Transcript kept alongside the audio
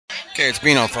Okay, it's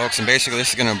Beano, folks, and basically this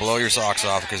is going to blow your socks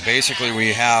off because basically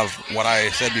we have what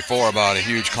I said before about a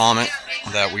huge comet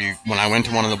that when I went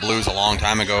to one of the blues a long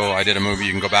time ago, I did a movie.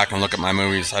 You can go back and look at my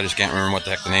movies. I just can't remember what the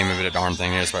heck the name of it, a darn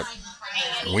thing is, but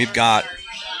we've got,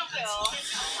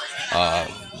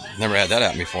 never had that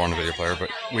happen before on the video player,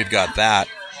 but we've got that,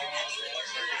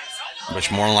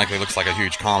 which more than likely looks like a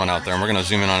huge comet out there, and we're going to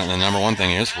zoom in on it, and the number one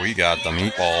thing is we got the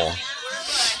Meatball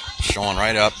showing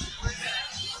right up.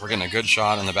 We're getting a good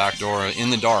shot in the back door in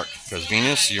the dark because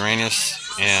Venus,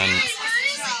 Venus,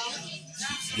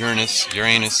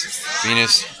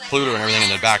 Pluto, and everything in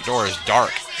the back door is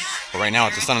dark. But right now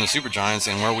it's the sun and the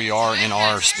supergiants, and where we are in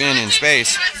our spin in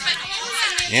space,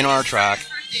 in our track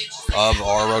of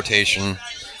our rotation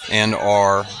and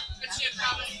our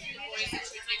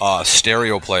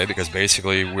stereo play, because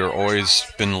basically we're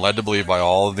always been led to believe by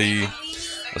all of the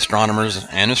astronomers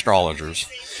and astrologers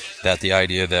that the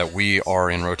idea that we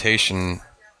are in rotation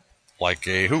like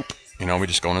a hoop. You know, we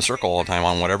just go in a circle all the time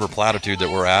on whatever platitude that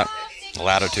we're at,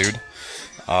 latitude,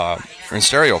 in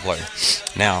stereo play.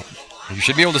 Now, you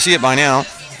should be able to see it by now.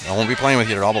 I won't be playing with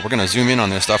you at all, but we're going to zoom in on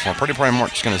this stuff. And we're pretty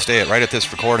much just going to stay right at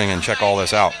this recording and check all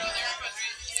this out.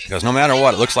 Because no matter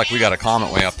what, it looks like we got a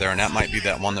comet way up there, and that might be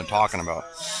that one they're talking about.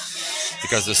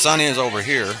 Because the sun is over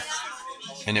here,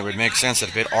 and it would make sense that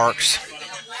if it arcs,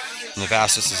 and the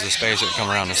fastest is the space, it would come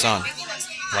around the sun,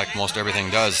 like most everything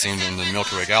does, seems in the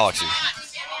Milky Way galaxy.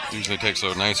 It usually takes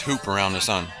a nice hoop around the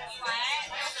sun.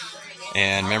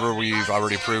 And remember, we've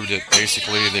already proved that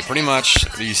basically they pretty much,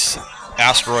 these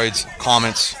asteroids,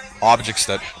 comets, objects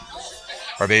that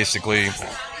are basically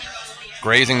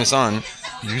grazing the sun,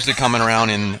 usually coming around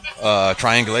in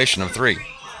triangulation of 3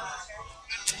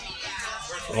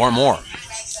 or more.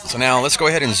 So now let's go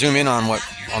ahead and zoom in on what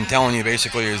I'm telling you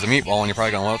basically is the Meatball, and you're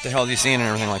probably going, well, what the hell is he seeing and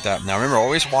everything like that. Now remember,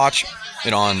 always watch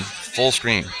it on full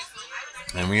screen.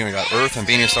 And we got Earth and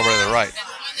Venus over to the right.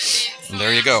 And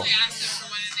there you go.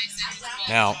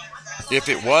 Now, if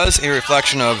it was a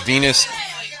reflection of Venus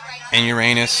and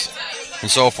Uranus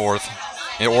and so forth,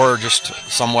 or just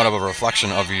somewhat of a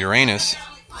reflection of Uranus,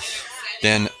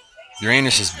 then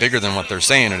Uranus is bigger than what they're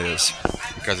saying it is,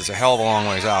 because it's a hell of a long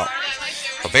ways out.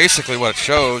 But basically what it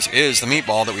shows is the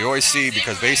Meatball that we always see,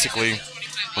 because basically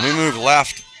when we move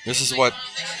left, this is what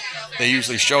they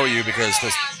usually show you, because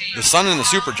the sun and the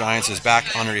supergiants is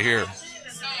back under here,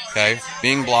 okay,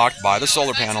 being blocked by the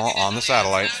solar panel on the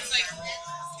satellite.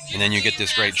 And then you get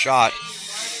this great shot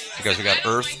because we got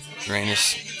Earth,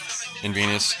 Uranus, and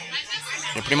Venus,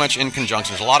 and pretty much in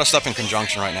conjunction. There's a lot of stuff in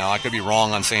conjunction right now. I could be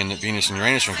wrong on saying that Venus and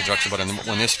Uranus are in conjunction, but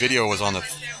when this video was on the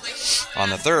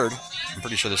 3rd, I'm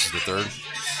pretty sure this is the 3rd,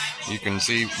 you can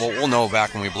see, well, we'll know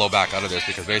back when we blow back out of this,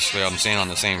 because basically I'm staying on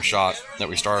the same shot that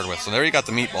we started with. So there you got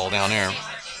the Meatball down there.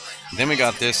 Then we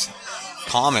got this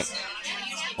comet,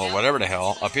 or whatever the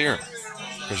hell, up here,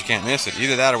 because you can't miss it.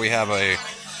 Either that or we have a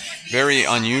very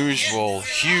unusual,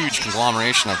 huge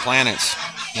conglomeration of planets.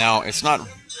 Now, it's not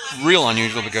real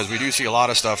unusual because we do see a lot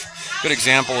of stuff. Good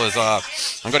example is,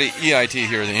 I'm going to EIT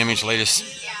here, the image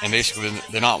latest, and basically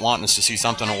they're not wanting us to see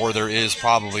something, or there is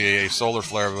probably a solar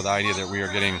flare with the idea that we are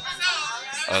getting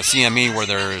a CME where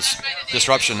there is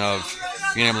disruption of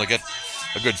being able to get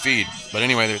a good feed. But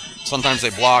anyway, sometimes they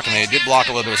block, and they did block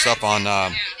a little bit of stuff on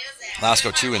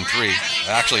LASCO 2 and 3.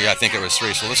 Actually, I think it was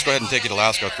 3. So let's go ahead and take you to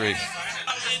LASCO 3.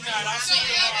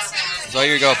 So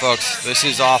here you go, folks. This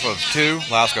is off of 2,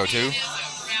 LASCO 2.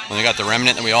 And you got the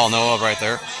remnant that we all know of right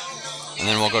there. And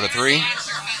then we'll go to 3.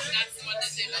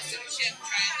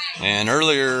 And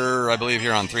earlier, I believe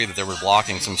here on 3 that they were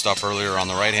blocking some stuff earlier on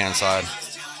the right-hand side.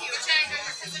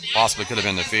 Possibly could have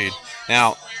been the feed.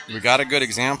 Now, we got a good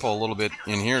example a little bit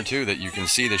in here too, that you can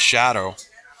see the shadow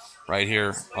right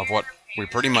here of what we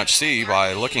pretty much see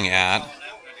by looking at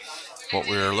what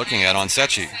we're looking at on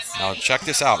Sechi. Now check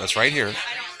this out, it's right here.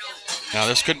 Now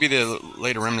this could be the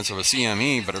later remnants of a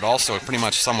CME, but it also pretty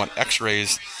much somewhat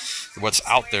x-rays what's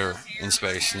out there in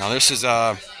space. Now this is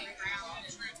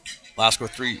LASCO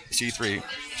 3 C3,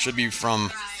 should be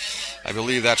from, I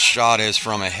believe that shot is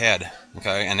from ahead,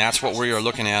 okay, and that's what we are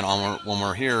looking at when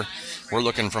we're here. We're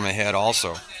looking from ahead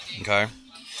also, okay.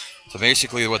 So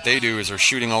basically what they do is they're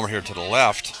shooting over here to the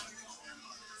left.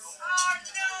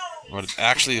 But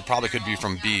actually it probably could be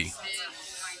from B.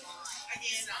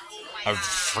 I've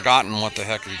forgotten what the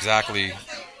heck exactly.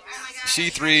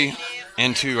 C3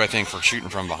 and 2, I think, for shooting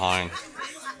from behind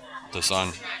the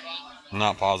sun. I'm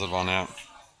not positive on that.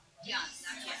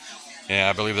 Yeah,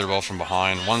 I believe they're both from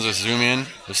behind. One's a zoom in,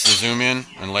 this is a zoom in,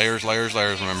 and layers, layers,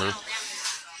 layers, remember.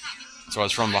 So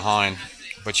it's from behind.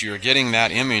 But you're getting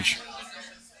that image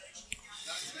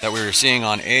that we were seeing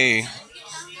on A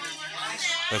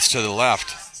that's to the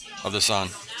left. of the sun,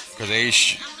 because A's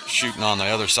shooting on the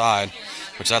other side,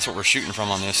 which that's what we're shooting from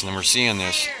on this, and then we're seeing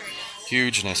this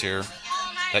hugeness here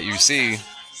that you see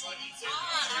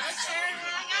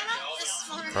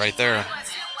right there.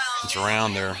 It's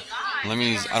around there.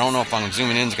 I don't know if I'm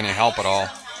zooming in is going to help at all,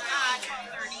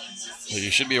 but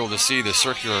you should be able to see the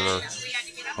circular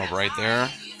of right there.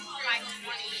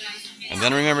 And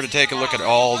then remember to take a look at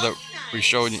all that I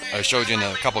showed you in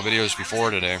a couple of videos before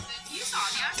today.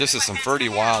 This is some pretty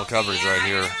wild coverage right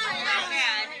here.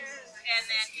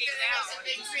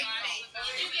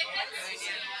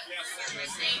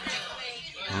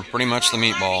 And pretty much the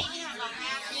meatball.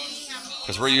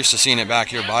 Because we're used to seeing it back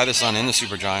here by the sun in the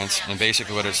supergiants, and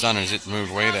basically what it's done is it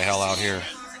moved way the hell out here.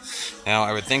 Now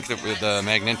I would think that with the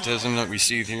magnetism that we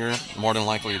see here, more than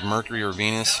likely Mercury or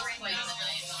Venus.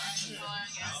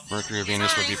 Mercury or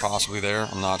Venus would be possibly there.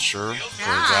 I'm not sure.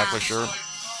 We're exactly sure.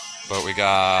 But we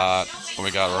got what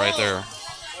we got right there.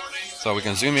 So we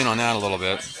can zoom in on that a little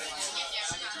bit.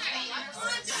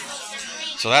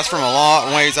 So that's from a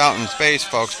long ways out in space,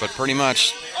 folks, but pretty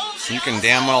much you can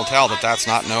damn well tell that that's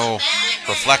not no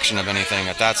reflection of anything,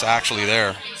 that that's actually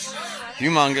there.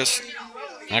 Humongous,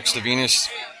 next to Venus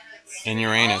and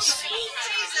Uranus.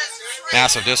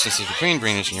 Massive distances between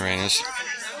Venus and Uranus,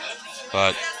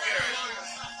 but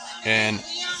and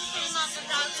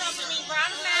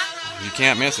you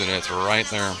can't miss it. It's right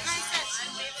there. You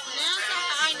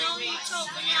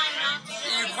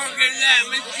poking that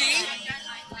machine?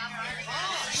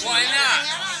 Why not?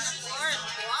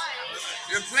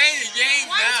 You're playing the game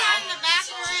now.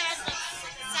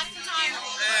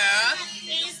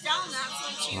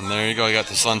 Yeah. And there you go. You got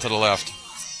the sun to the left.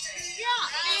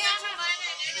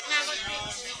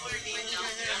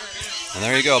 And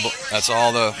there you go. That's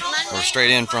all we're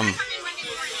straight in from.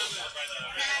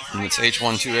 It's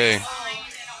H12A.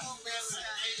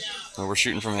 So we're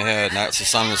shooting from ahead. And that's the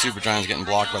sun of the supergiants getting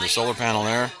blocked by the solar panel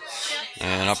there.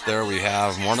 And up there we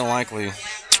have more than likely.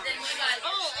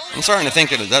 I'm starting to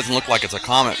think that it doesn't look like it's a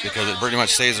comet because it pretty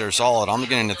much stays there solid. I'm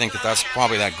beginning to think that that's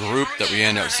probably that group that we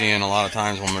end up seeing a lot of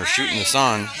times when we're shooting the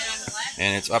sun.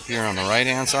 And it's up here on the right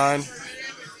hand side.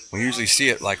 We usually see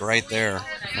it like right there.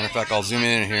 Matter of fact, I'll zoom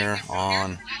in here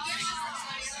on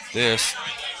this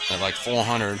at like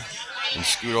 400 and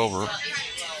scoot over.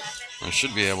 I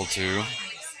should be able to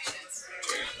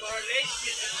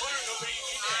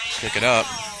pick it up.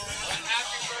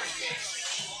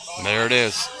 There it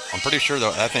is. I'm pretty sure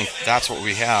though, I think that's what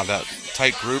we have, that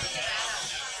tight group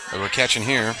that we're catching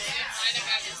here.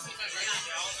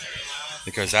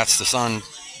 Because that's the sun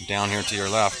down here to your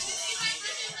left.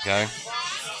 Okay?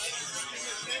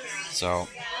 So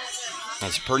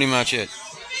that's pretty much it.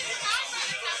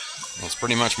 It's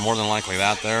pretty much more than likely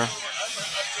that there.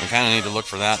 We kind of need to look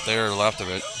for that there left of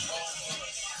it.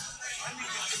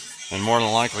 And more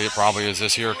than likely it probably is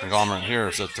this here conglomerate here,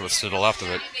 so it's to the left of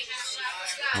it.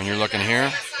 When you're looking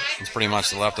here, it's pretty much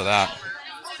the left of that.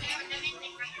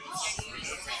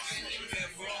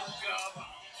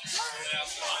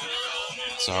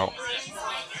 So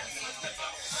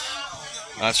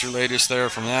that's your latest there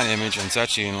from that image in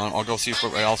Setchi, and I'll go see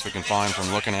what else we can find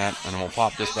from looking at, and we'll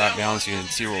pop this back down so you can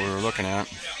see what we were looking at.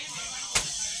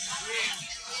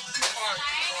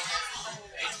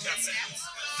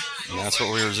 And that's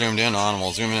what we were zoomed in on, and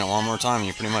we'll zoom in it one more time, and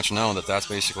you pretty much know that that's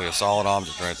basically a solid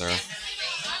object right there.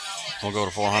 We'll go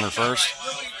to 400 first,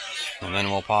 and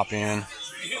then we'll pop in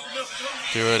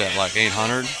to it at like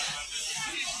 800.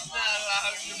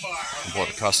 We'll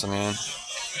put the custom in.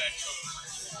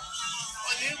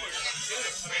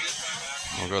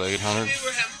 We'll go to 800.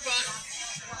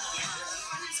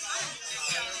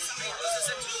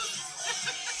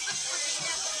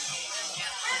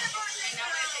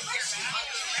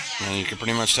 And you can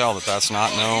pretty much tell that that's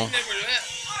not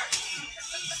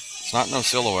it's not no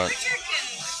silhouette.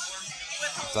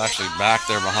 It's actually back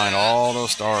there behind all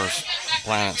those stars,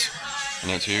 planets,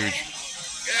 and it's huge.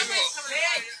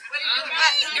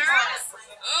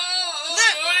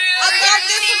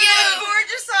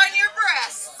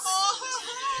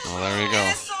 Well, there you go.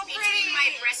 That's so pretty.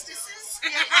 My breastises. I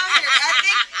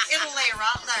think it'll lay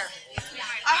right there.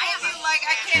 I hope you like.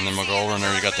 I can't. And then we'll go over and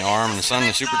there you got the arm and the sun,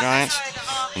 the supergiants,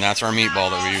 and that's our meatball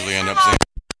that we usually end up seeing.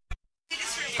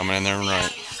 Coming in there and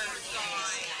right.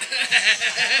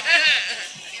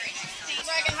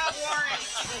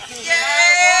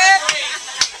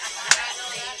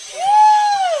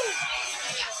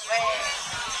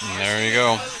 And there you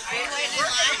go.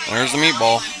 There's the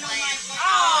meatball.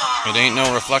 It ain't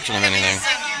no reflection of anything.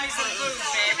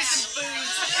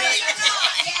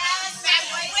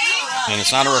 And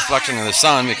it's not a reflection of the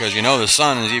sun because you know the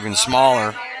sun is even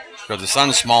smaller because the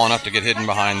sun's small enough to get hidden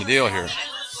behind the deal here.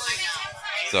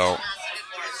 So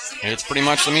it's pretty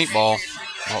much the meatball,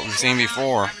 what we've seen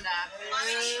before.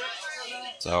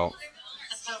 So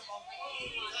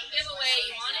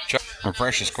our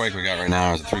freshest quake we got right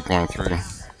now is a 3.3.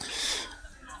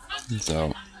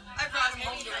 So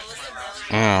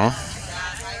yeah.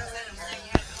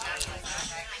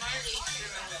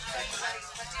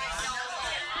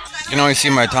 You can always see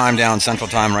my time down Central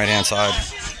Time, right hand side.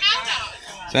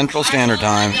 Central Standard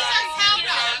Time.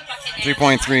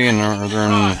 3.3 in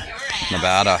northern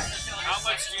Nevada. How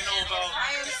much do you know about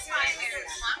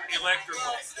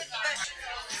electrical?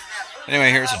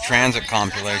 Anyway, here's a transit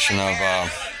compilation of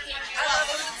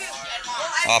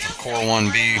off of Core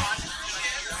 1B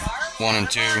 1 and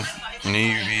 2 and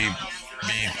EUV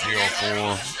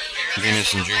B304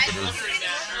 Venus and Jupiter.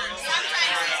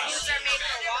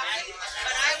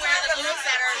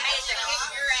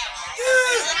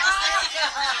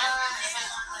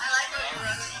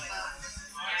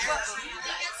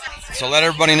 So let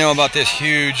everybody know about this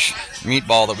huge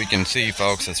meatball that we can see,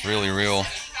 folks. It's really real,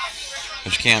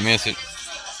 but you can't miss it.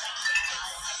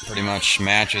 Pretty much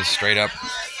matches straight up.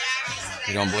 If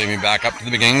you don't believe me, back up to the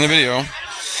beginning of the video,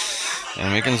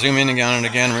 and we can zoom in again and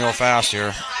again real fast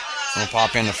here. We'll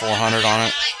pop into 400 on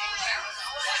it,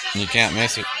 and you can't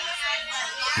miss it.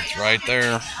 It's right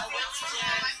there.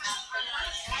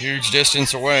 Huge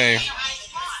distance away,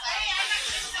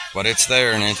 but it's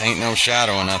there, and it ain't no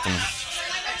shadow or nothing.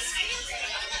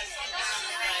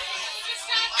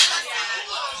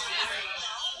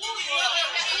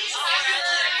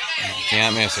 You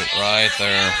can't miss it, right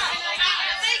there.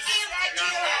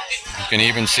 You can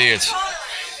even see its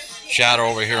shadow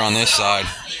over here on this side.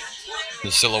 The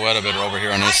silhouette of it over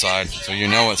here on this side. So you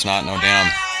know it's not no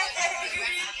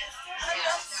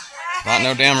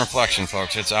damn reflection,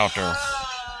 folks. It's out there.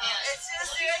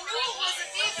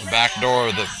 The back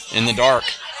door in the dark.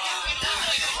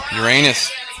 Uranus.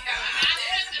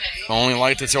 The only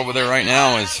light that's over there right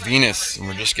now is Venus, and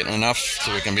we're just getting enough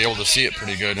so we can be able to see it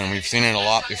pretty good, and we've seen it a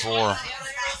lot before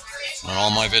on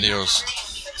all my videos.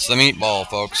 It's the meatball,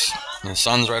 folks. And the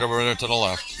sun's right over there to the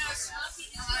left,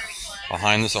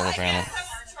 behind the solar panel.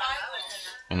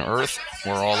 And Earth,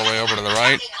 we're all the way over to the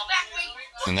right,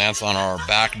 and that's on our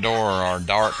back door, our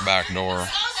dark back door.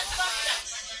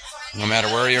 No matter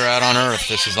where you're at on Earth,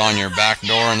 this is on your back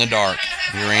door in the dark.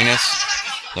 Uranus,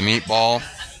 the meatball.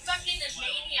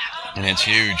 And it's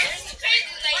huge.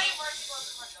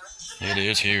 It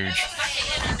is huge.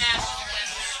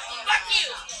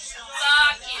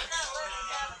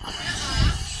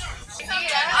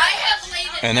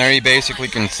 And there you basically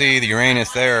can see the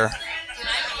Uranus there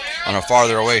on a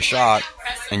farther away shot,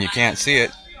 and you can't see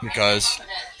it because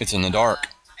it's in the dark.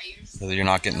 So you're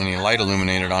not getting any light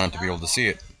illuminated on it to be able to see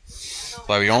it.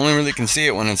 But we only really can see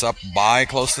it when it's up by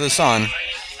close to the sun,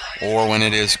 or when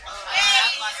it is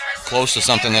close to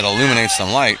something that illuminates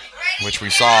some light, which we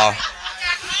saw. I'm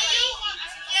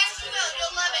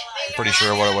pretty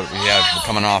sure what we had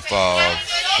coming off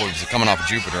coming off of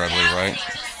Jupiter, I believe, right?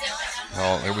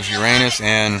 Well, it was Uranus,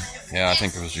 and yeah, I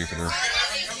think it was Jupiter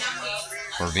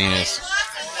or Venus.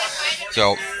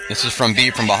 So this is from B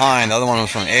from behind. The other one was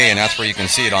from A, and that's where you can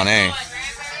see it on A.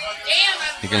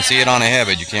 You can see it on ahead,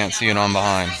 but you can't see it on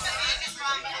behind.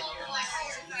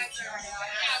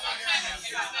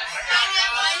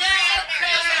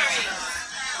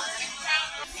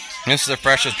 This is the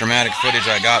freshest dramatic footage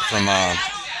I got from,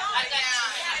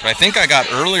 but I think I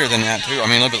got earlier than that too. I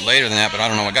mean, a little bit later than that, but I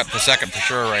don't know. I got the second for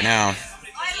sure right now.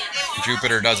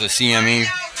 Jupiter does a CME.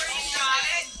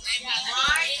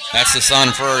 That's the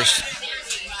sun first.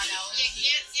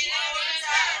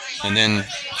 And then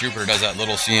Jupiter does that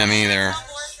little CME there.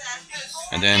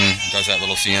 And then does that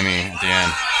little CME at the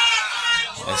end.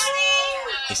 That's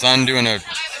the sun doing a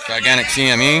gigantic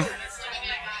CME.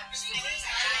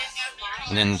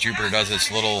 And then Jupiter does its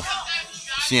little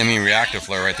CME reactive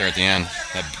flare right there at the end.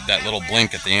 That little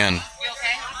blink at the end.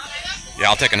 Yeah,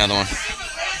 I'll take another one.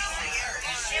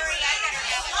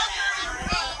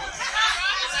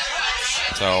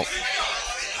 So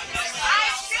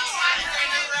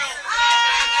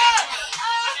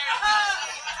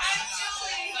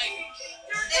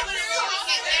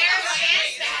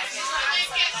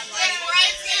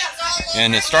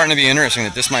and it's starting to be interesting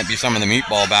that this might be some of the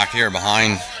meatball back here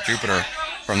behind Jupiter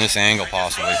from this angle,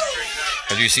 possibly.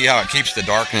 Because you see how it keeps the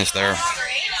darkness there.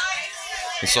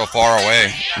 It's so far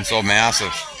away and so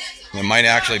massive. It might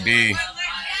actually be.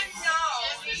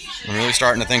 I'm really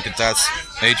starting to think that that's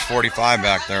H45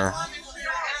 back there.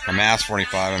 Or Mass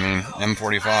 45, I mean,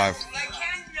 M45.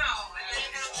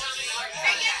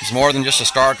 It's more than just a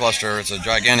star cluster, it's a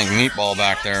gigantic meatball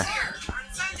back there.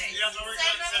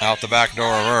 Out the back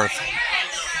door of Earth.